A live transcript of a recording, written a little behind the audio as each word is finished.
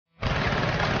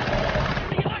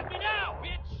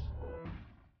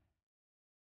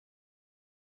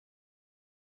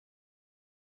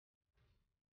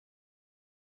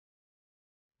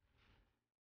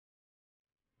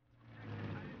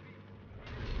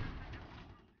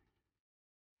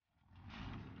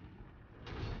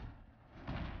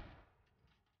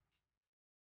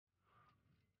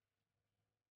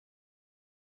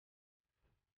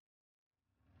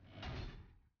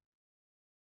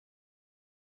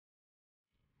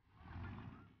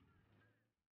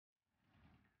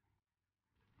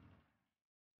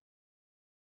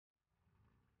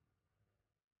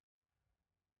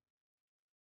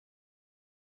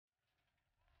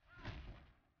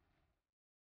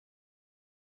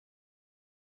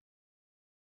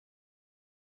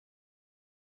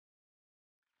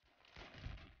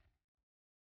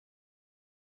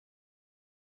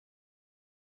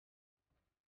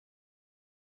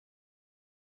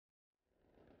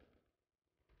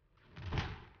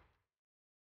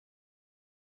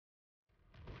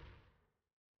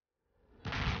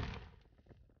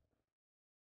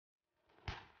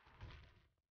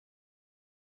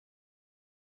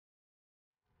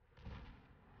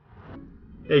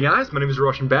Hey guys, my name is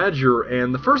TheRussianBadger,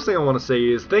 and the first thing I want to say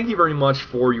is thank you very much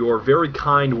for your very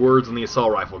kind words on the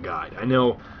assault rifle guide. I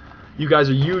know you guys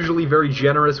are usually very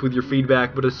generous with your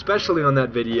feedback, but especially on that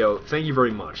video, thank you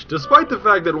very much. Despite the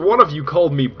fact that one of you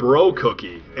called me Bro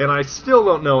Cookie, and I still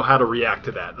don't know how to react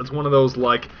to that. That's one of those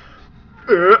like,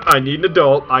 I need an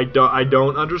adult, I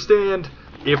don't understand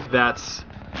if that's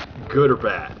good or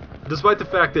bad. Despite the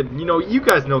fact that, you know, you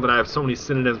guys know that I have so many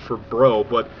synonyms for bro,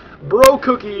 but Bro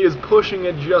Cookie is pushing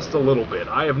it just a little bit.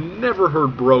 I have never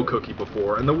heard Bro Cookie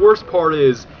before, and the worst part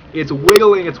is, it's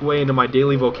wiggling its way into my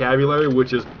daily vocabulary,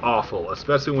 which is awful,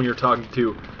 especially when you're talking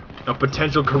to a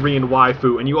potential Korean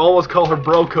waifu, and you almost call her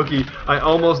Bro Cookie. I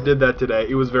almost did that today.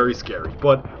 It was very scary.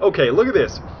 But, okay, look at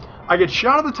this. I get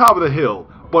shot at the top of the hill,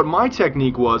 but my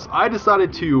technique was, I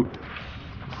decided to,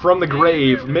 from the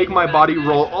grave, make my body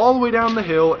roll all the way down the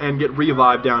hill and get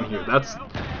revived down here. That's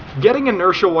getting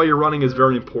inertia while you're running is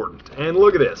very important. And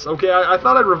look at this. Okay, I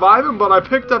thought I'd revive him, but I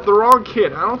picked up the wrong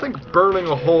kit. I don't think burning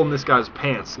a hole in this guy's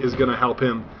pants is going to help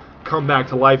him come back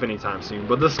to life anytime soon.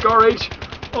 But the Scar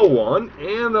H01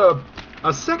 and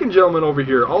a second gentleman over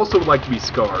here also would like to be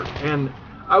scarred. And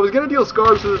I was going to deal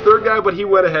scars to the third guy, but he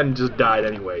went ahead and just died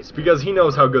anyways, because he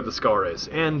knows how good the Scar is.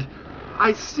 And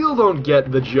I still don't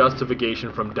get the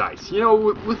justification from DICE. You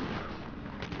know,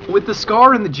 with the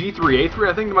Scar and the G3, A3,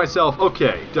 I think to myself,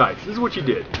 okay, DICE, this is what you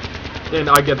did. And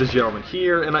I get this gentleman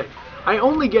here, and I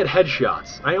only get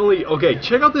headshots. Okay,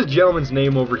 check out this gentleman's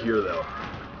name over here, though.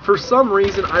 For some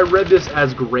reason, I read this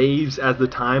as Graves at the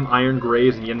time, Iron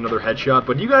Graves, and yet another headshot,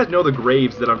 but you guys know the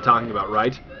Graves that I'm talking about,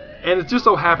 right? And it just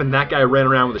so happened that guy ran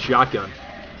around with a shotgun.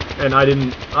 And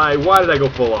why did I go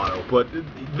full auto? But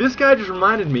this guy just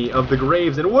reminded me of the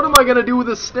Graves, and what am I going to do with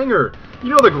this stinger? You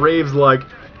know the Graves like,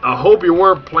 I hope you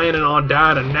weren't planning on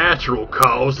dying of natural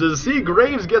causes. See,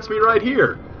 Graves gets me right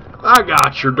here. I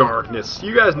got your darkness.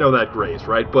 You guys know that Graves,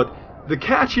 right? But the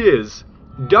catch is,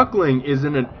 Duckling is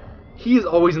he is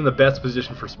always in the best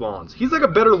position for spawns. He's like a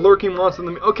better lurking monster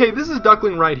than me. Okay, this is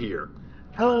Duckling right here.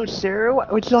 Hello, sir.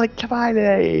 What would you like to buy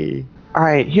today?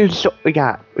 Alright, here's what we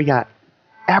got. We got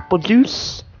apple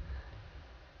juice,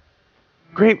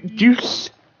 grape juice,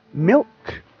 milk.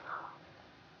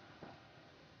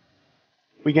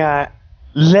 We got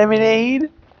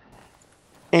lemonade,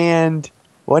 and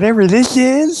whatever this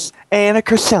is, and a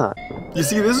croissant. You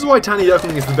see, this is why Tiny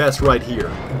Duckling is the best right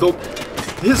here. Though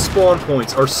his spawn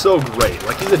points are so great.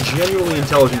 Like, he's a genuinely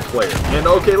intelligent player. And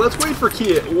okay, let's wait for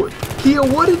Kia. Kia,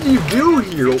 what did you do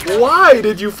here? Why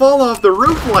did you fall off the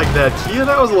roof like that, Kia?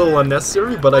 That was a little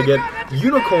unnecessary, but I get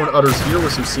Unicorn Udders here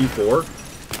with some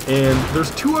C4. And there's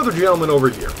two other gentlemen over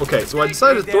here. Okay, so I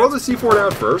decided to throw the C4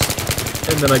 down first.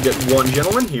 And then I get one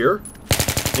gentleman here.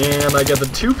 And I get the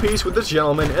 2-piece with this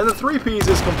gentleman. And the 3-piece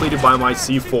is completed by my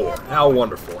C4. How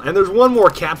wonderful. And there's one more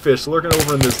catfish lurking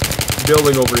over in this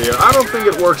building over here. I don't think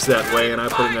it works that way, and I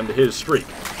put an end to his streak.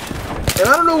 And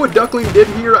I don't know what Duckling did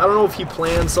here. I don't know if he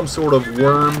planned some sort of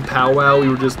worm powwow. We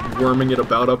were just worming it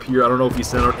about up here. I don't know if he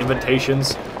sent out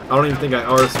invitations. I don't even think I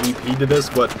RSVP'd to this,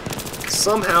 but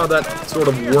somehow that sort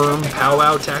of worm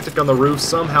powwow tactic on the roof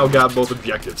somehow got both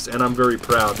objectives, and I'm very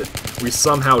proud that we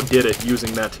somehow did it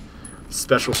using that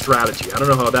special strategy. I don't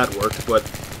know how that worked, but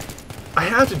I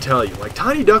have to tell you, like,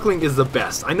 Tiny Duckling is the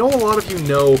best. I know a lot of you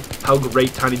know how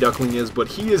great Tiny Duckling is, but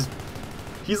he's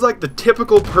like the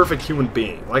typical perfect human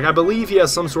being. Like, I believe he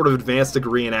has some sort of advanced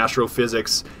degree in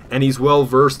astrophysics, and he's well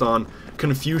versed on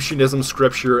Confucianism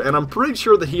scripture, and I'm pretty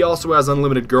sure that he also has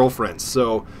unlimited girlfriends,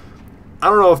 so I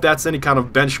don't know if that's any kind of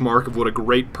benchmark of what a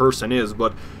great person is,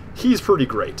 but he's pretty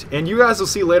great. And you guys will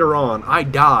see later on, I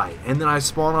die, and then I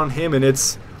spawn on him, and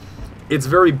it's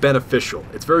very beneficial.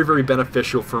 It's very, very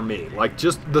beneficial for me. Like,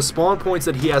 just the spawn points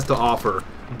that he has to offer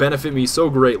benefit me so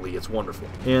greatly. It's wonderful.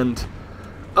 And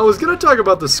I was going to talk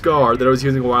about the Scar that I was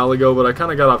using a while ago, but I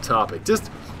kind of got off topic.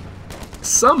 Just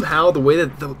somehow the way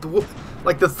that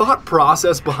the thought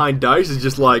process behind DICE is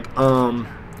just like,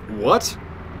 what?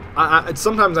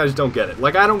 Sometimes I just don't get it.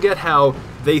 Like, I don't get how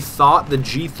they thought the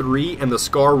G3 and the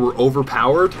Scar were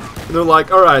overpowered, and they're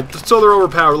like, alright, so they're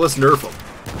overpowered, let's nerf them.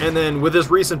 And then with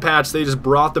this recent patch, they just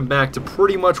brought them back to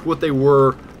pretty much what they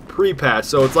were pre-patch.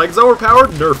 So it's like, it's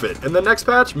overpowered, nerf it. And the next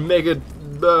patch, make it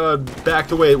back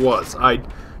the way it was. I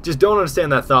just don't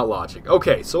understand that thought logic.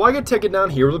 Okay, so I get ticket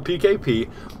down here with a PKP,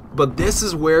 but this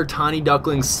is where Tiny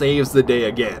Duckling saves the day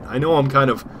again. I know I'm kind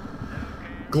of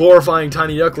glorifying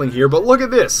Tiny Duckling here, but look at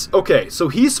this. Okay, so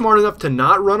he's smart enough to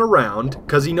not run around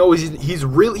because he knows he's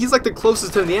like the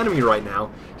closest to the enemy right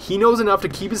now. He knows enough to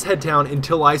keep his head down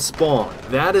until I spawn.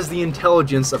 That is the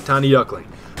intelligence of Tiny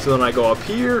Duckling. So then I go up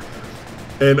here,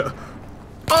 and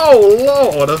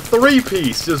Oh lord, a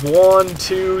three-piece. Just 1,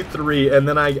 2, 3, and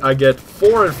then I get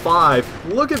 4 and 5.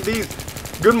 Look at these.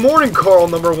 Good morning, Carl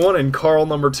number 1 and Carl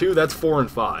number 2. That's 4 and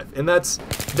 5. And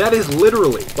that is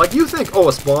literally, like, you think, oh,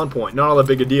 a spawn point, not all that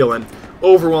big a deal, and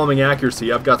overwhelming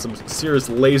accuracy. I've got some serious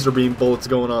laser beam bullets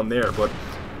going on there, but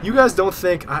you guys don't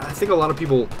think, I think a lot of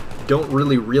people don't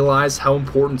really realize how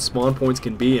important spawn points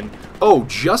can be, and oh,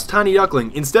 just Tiny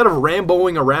Duckling, instead of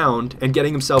Ramboing around and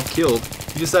getting himself killed,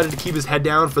 he decided to keep his head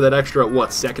down for that extra,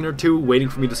 what, second or two waiting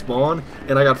for me to spawn,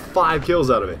 and I got 5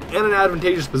 kills out of it, and an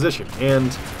advantageous position,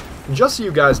 and just so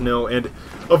you guys know, and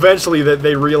eventually that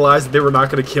they realized that they were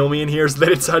not going to kill me in here, so they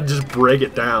decided to just break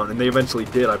it down, and they eventually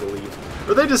did, I believe.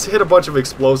 Or they just hit a bunch of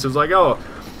explosives like, oh,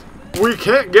 we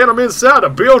can't get them inside the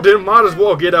building, might as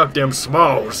well get out them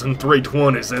smalls and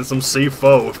 320s and some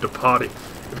C4 if the party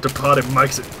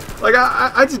makes it. Like,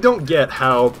 I just don't get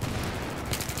how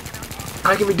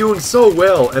I can be doing so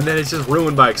well and then it's just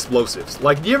ruined by explosives.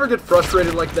 Like, do you ever get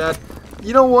frustrated like that?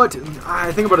 You know what?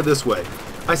 I think about it this way.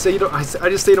 I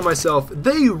just say to myself,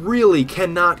 they really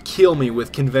cannot kill me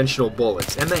with conventional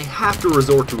bullets, and they have to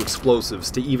resort to explosives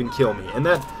to even kill me, and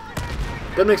that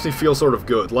makes me feel sort of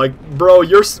good. Like, bro,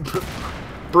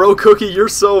 bro, Cookie, you're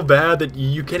so bad that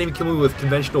you can't even kill me with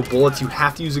conventional bullets. You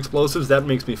have to use explosives. That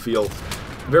makes me feel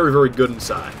very, very good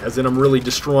inside, as in I'm really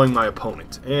destroying my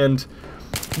opponent. And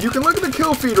you can look at the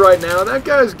kill feed right now. That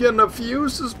guy's getting a few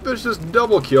suspicious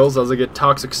double kills as I get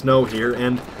Toxic Snow here.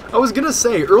 And I was gonna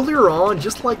say earlier on,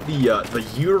 just like the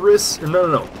uterus, or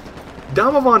no,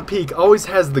 Domovan Peak always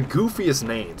has the goofiest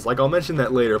names. Like, I'll mention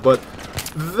that later, but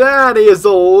that is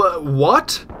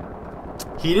what?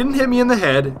 He didn't hit me in the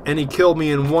head, and he killed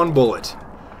me in 1 bullet.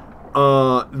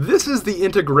 This is the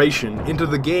integration into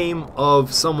the game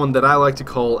of someone that I like to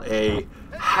call a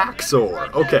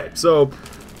hacksaw. Okay, so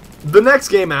the next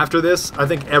game after this, I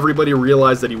think everybody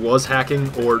realized that he was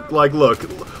hacking, or, like, look,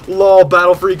 lol,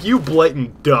 Battle Freak, you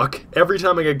blatant duck. Every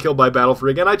time I get killed by Battle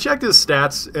Freak, and I checked his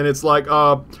stats, and it's like,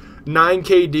 9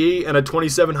 KD and a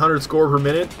 2700 score per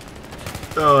minute.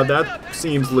 That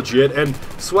seems legit, and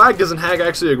Swag doesn't hack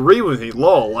actually agree with me,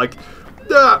 lol, like,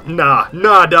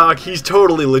 nah, Doc, he's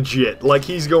totally legit. Like,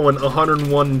 he's going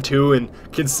 101-2 in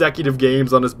consecutive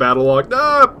games on his battle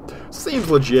log.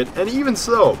 Seems legit, and even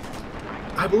so,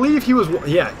 I believe he was,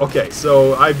 yeah, okay,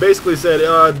 so I basically said,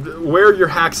 where are your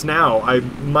hacks now? I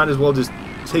might as well just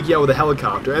take you out with a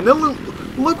helicopter. And then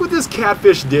look what this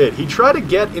catfish did. He tried to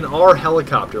get in our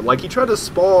helicopter. Like, he tried to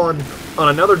spawn on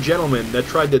another gentleman that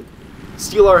tried to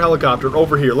steal our helicopter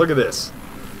over here. Look at this.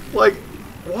 Like,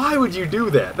 why would you do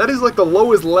that? That is like the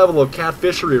lowest level of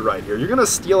catfishery right here. You're gonna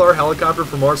steal our helicopter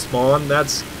from our spawn?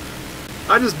 That's...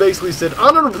 I just basically said,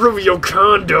 I don't approve of your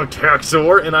conduct,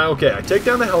 Hacksaw, and I take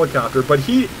down the helicopter, but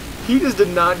he just did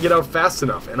not get out fast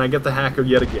enough, and I get the hacker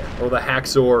yet again, or the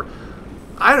Hacksaw.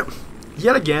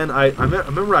 Yet again, I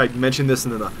remember I mentioned this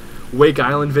in the Wake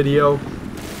Island video.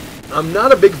 I'm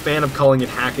not a big fan of calling it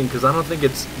hacking, because I don't think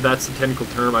that's the technical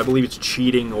term. I believe it's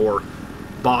cheating, or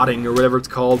botting, or whatever it's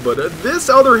called, but this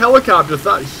other helicopter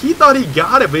thought he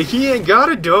got it, but he ain't got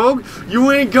it, dog.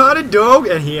 You ain't got it, dog,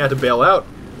 and he had to bail out.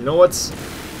 You know what's...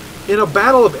 In a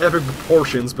battle of epic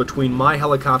proportions between my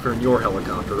helicopter and your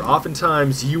helicopter,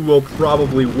 oftentimes you will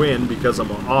probably win because I'm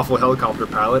an awful helicopter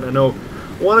pilot. I know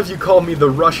one of you called me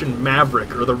the Russian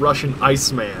Maverick or the Russian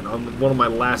Iceman on one of my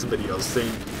last videos,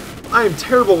 saying I am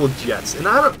terrible with jets, and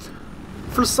I don't...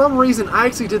 For some reason, I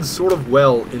actually did sort of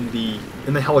well in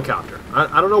the helicopter.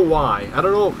 I don't know why. I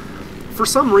don't know... For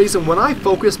some reason, when I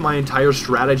focus my entire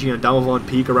strategy on Domovan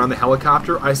Peak around the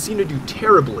helicopter, I seem to do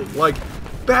terribly. Like...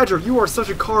 Badger, you are such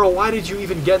a Carl, why did you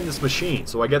even get in this machine?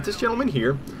 So I get this gentleman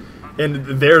here, and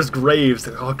there's Graves.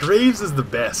 Oh, Graves is the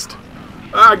best.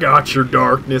 I got your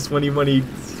darkness when he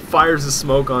fires his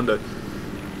smoke onto...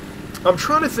 I'm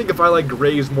trying to think if I like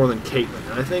Graves more than Caitlyn.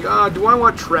 And I think, do I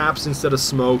want traps instead of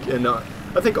smoke? And I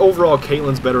think overall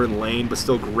Caitlyn's better in lane, but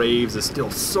still Graves is still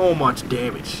so much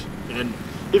damage. And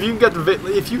if you can get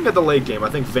the late game, I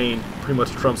think Vayne pretty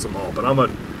much trumps them all. But I'm a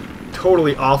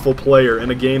totally awful player in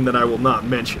a game that I will not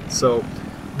mention. So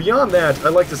beyond that, I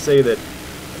like to say that,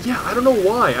 yeah, I don't know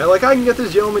why. I can get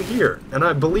this gentleman here, and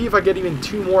I believe I get even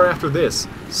 2 more after this.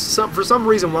 For some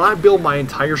reason, when I build my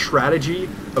entire strategy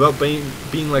about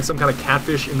being like some kind of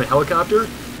catfish in the helicopter,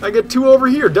 I get 2 over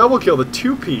here, double kill, the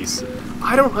 2-piece.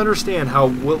 I don't understand how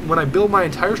when I build my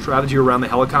entire strategy around the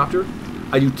helicopter,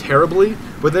 I do terribly,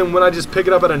 but then when I just pick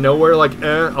it up out of nowhere, like,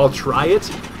 I'll try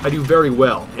it, I do very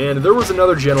well. And there was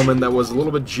another gentleman that was a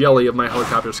little bit jelly of my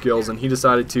helicopter skills, and he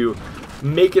decided to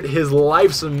make it his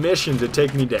life's mission to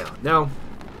take me down. Now,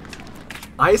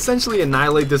 I essentially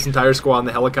annihilate this entire squad in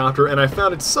the helicopter, and I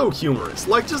found it so humorous.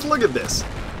 Like, just look at this.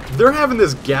 they're having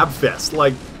this gab fest,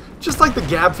 like, just like the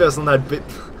gab fest on that bit,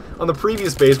 on the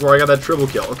previous base where I got that triple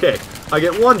kill. Okay, I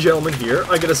get one gentleman here,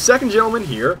 I get a second gentleman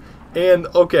here, and,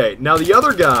 okay, now the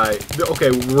other guy,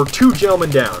 okay, we're 2 gentlemen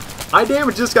down. I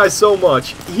damage this guy so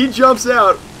much, he jumps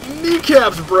out,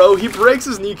 kneecaps, bro, he breaks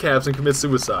his kneecaps and commits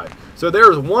suicide. So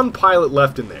there's 1 pilot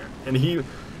left in there, and he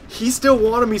still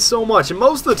wanted me so much, and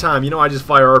most of the time, you know, I just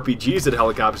fire RPGs at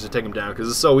helicopters to take them down, because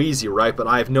it's so easy, right? But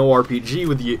I have no RPG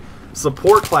with the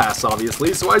support class,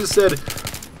 obviously, so I just said,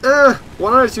 why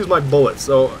don't I just use my bullets?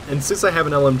 So, and since I have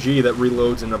an LMG that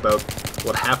reloads in about,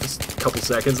 what, couple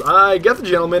seconds, I get the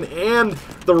gentleman, and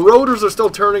the rotors are still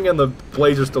turning, and the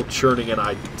blades are still churning, and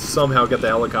I somehow get the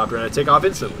helicopter, and I take off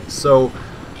instantly. So,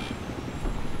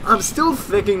 I'm still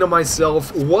thinking to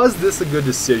myself, was this a good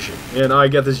decision? And I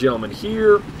get this gentleman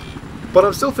here, but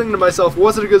I'm still thinking to myself,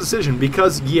 was it a good decision?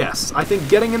 Because, yes, I think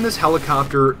getting in this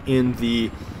helicopter in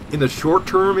the short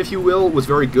term, if you will, was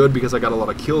very good because I got a lot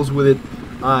of kills with it.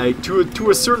 To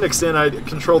a certain extent, I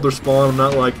controlled their spawn. I'm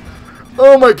not like,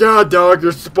 oh my god, dog,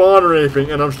 you're spawn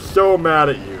raping, and I'm so mad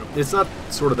at you. It's not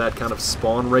sort of that kind of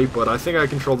spawn rape, but I think I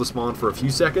controlled the spawn for a few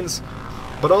seconds.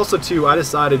 But also, too, I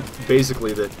decided,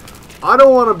 basically, that I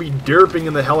don't want to be derping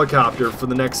in the helicopter for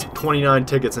the next 29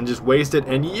 tickets and just waste it,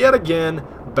 and yet again,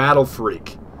 Battle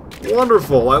Freak.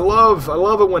 Wonderful. I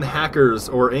love it when hackers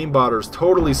or aimbotters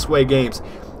totally sway games.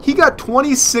 He got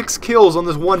 26 kills on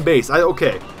this one base.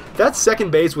 Okay, that second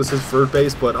base was his first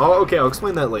base, but okay, I'll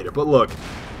explain that later. But look,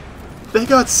 they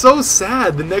got so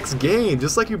sad the next game,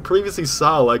 just like you previously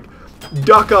saw, like,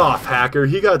 duck off, hacker.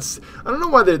 He got, I don't know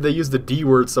why they use the D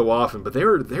word so often, but they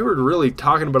were really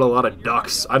talking about a lot of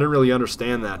ducks. I didn't really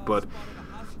understand that, but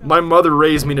my mother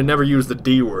raised me to never use the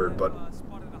D word. But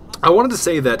I wanted to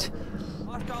say that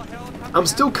I'm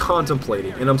still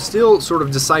contemplating, and I'm still sort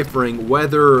of deciphering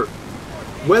whether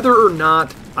or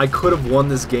not I could have won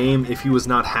this game if he was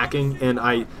not hacking, and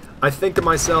I think to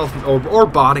myself, or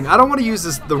botting, I don't want to use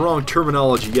the wrong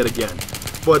terminology yet again,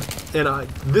 but, and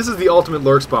this is the ultimate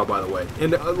lurk spot, by the way,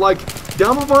 and like,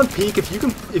 Domovan Peak, if you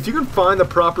can find the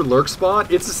proper lurk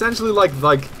spot, it's essentially like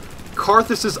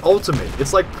Karthus's ultimate.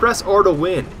 It's like press R to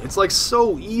win. It's like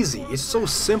so easy. It's so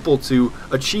simple to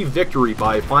achieve victory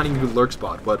by finding a good lurk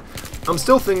spot. But I'm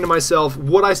still thinking to myself,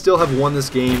 would I still have won this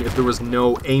game if there was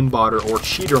no aimbotter or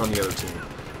cheater on the other team?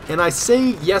 And I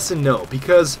say yes and no,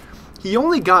 because he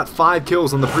only got 5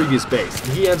 kills on the previous base.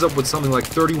 And he ends up with something like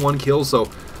 31 kills,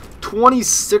 so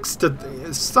 26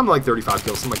 to something like 35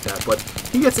 kills, something like that. But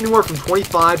he gets anywhere from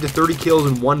 25 to 30 kills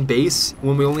in one base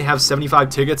when we only have 75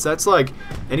 tickets. That's like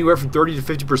anywhere from 30 to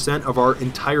 50% of our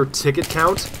entire ticket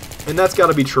count, and that's got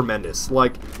to be tremendous.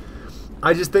 Like,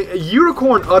 I just think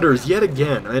Unicorn Utters yet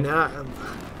again, and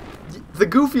the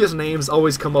goofiest names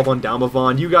always come up on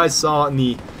Domovan. You guys saw in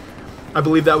the, I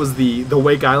believe that was the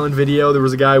Wake Island video. There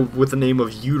was a guy with the name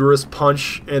of Uterus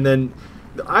Punch, and then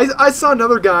I saw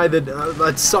another guy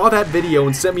that saw that video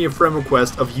and sent me a friend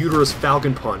request of Uterus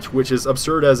Falcon Punch, which is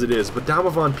absurd as it is, but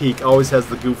Domovan Peak always has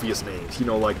the goofiest names. You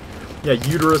know, like, yeah,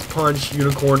 Uterus Punch,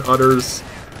 Unicorn Utters,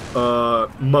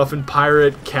 Muffin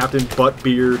Pirate, Captain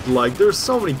Buttbeard. Like, there's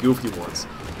so many goofy ones.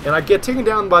 And I get taken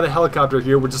down by the helicopter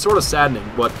here, which is sort of saddening,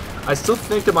 but I still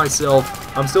think to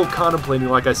myself, I'm still contemplating,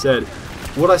 like I said,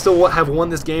 would I still have won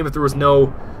this game if there was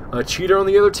no cheater on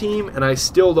the other team? And I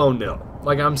still don't know.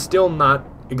 Like, I'm still not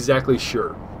exactly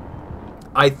sure.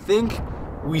 I think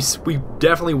we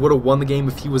definitely would have won the game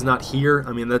if he was not here.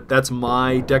 I mean, that's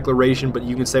my declaration, but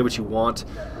you can say what you want.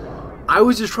 I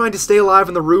was just trying to stay alive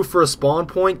on the roof for a spawn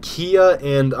point. Kia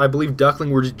and I believe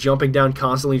Duckling were just jumping down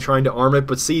constantly trying to arm it.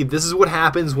 But see, this is what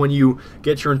happens when you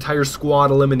get your entire squad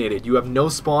eliminated. You have no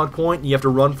spawn point, and you have to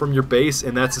run from your base,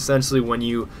 and that's essentially when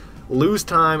you lose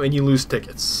time and you lose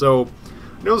tickets. So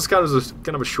I know this is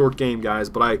kind of a short game, guys,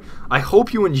 but I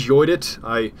hope you enjoyed it.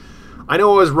 I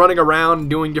know I was running around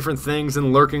doing different things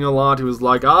and lurking a lot. It was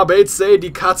like, bet say die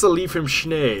Katze lief im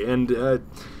Schnee, and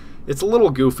it's a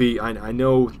little goofy. I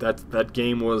know that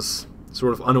game was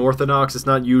sort of unorthodox. It's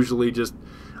not usually just,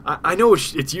 I know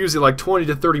it's usually like 20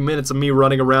 to 30 minutes of me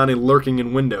running around and lurking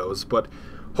in windows, but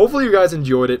hopefully you guys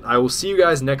enjoyed it. I will see you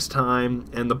guys next time,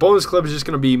 and the bonus clip is just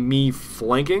going to be me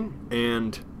flanking,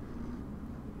 and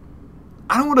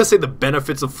I don't want to say the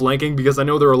benefits of flanking because I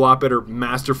know there are a lot better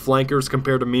master flankers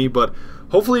compared to me, but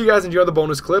hopefully you guys enjoy the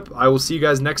bonus clip. I will see you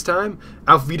guys next time.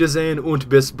 Auf Wiedersehen und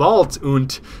bis bald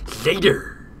und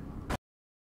later.